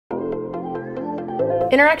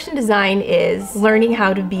Interaction design is learning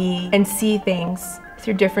how to be and see things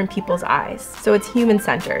through different people's eyes. So it's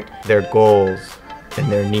human-centered. Their goals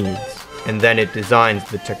and their needs. And then it designs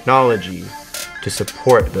the technology to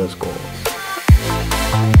support those goals.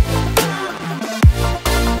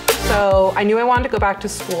 So I knew I wanted to go back to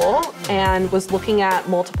school and was looking at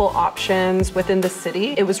multiple options within the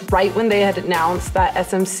city. It was right when they had announced that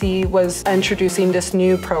SMC was introducing this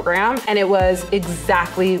new program, and it was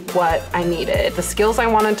exactly what I needed. The skills I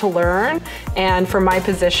wanted to learn, and for my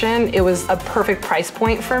position, it was a perfect price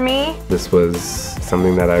point for me. This was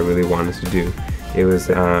something that I really wanted to do. It was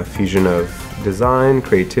a fusion of design,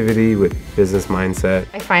 creativity with business mindset.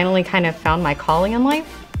 I finally kind of found my calling in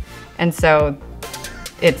life, and so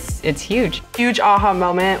it's huge. Huge aha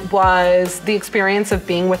moment was the experience of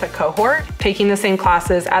being with a cohort, taking the same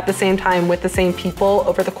classes at the same time with the same people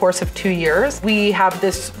over the course of 2 years. We have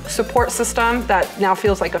this support system that now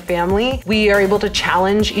feels like a family. We are able to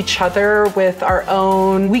challenge each other with our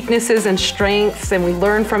own weaknesses and strengths, and we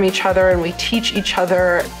learn from each other and we teach each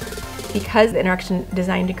other. Because the interaction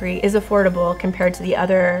design degree is affordable compared to the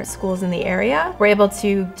other schools in the area, we're able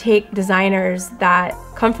to take designers that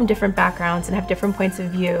come from different backgrounds and have different points of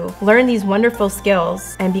view, learn these wonderful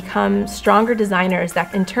skills, and become stronger designers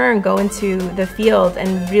that in turn go into the field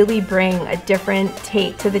and really bring a different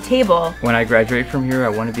take to the table. When I graduate from here, I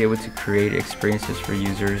want to be able to create experiences for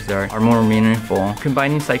users that are more meaningful,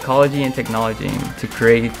 combining psychology and technology to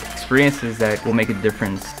create experiences that will make a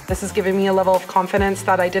difference. This has given me a level of confidence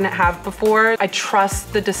that I didn't have before. I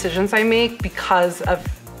trust the decisions I make because of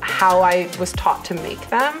how I was taught to make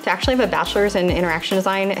them. To actually have a bachelor's in interaction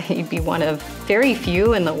design, you'd be one of very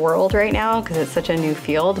few in the world right now because it's such a new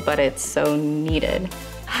field, but it's so needed.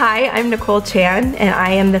 Hi, I'm Nicole Chan, and I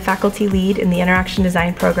am the faculty lead in the interaction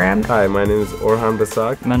design program. Hi, my name is Orhan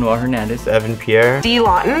Basak. Manuel Hernandez. Evan Pierre. Dee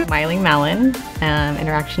Lawton. Miley Mallon,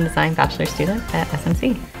 interaction design bachelor student at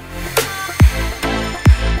SMC.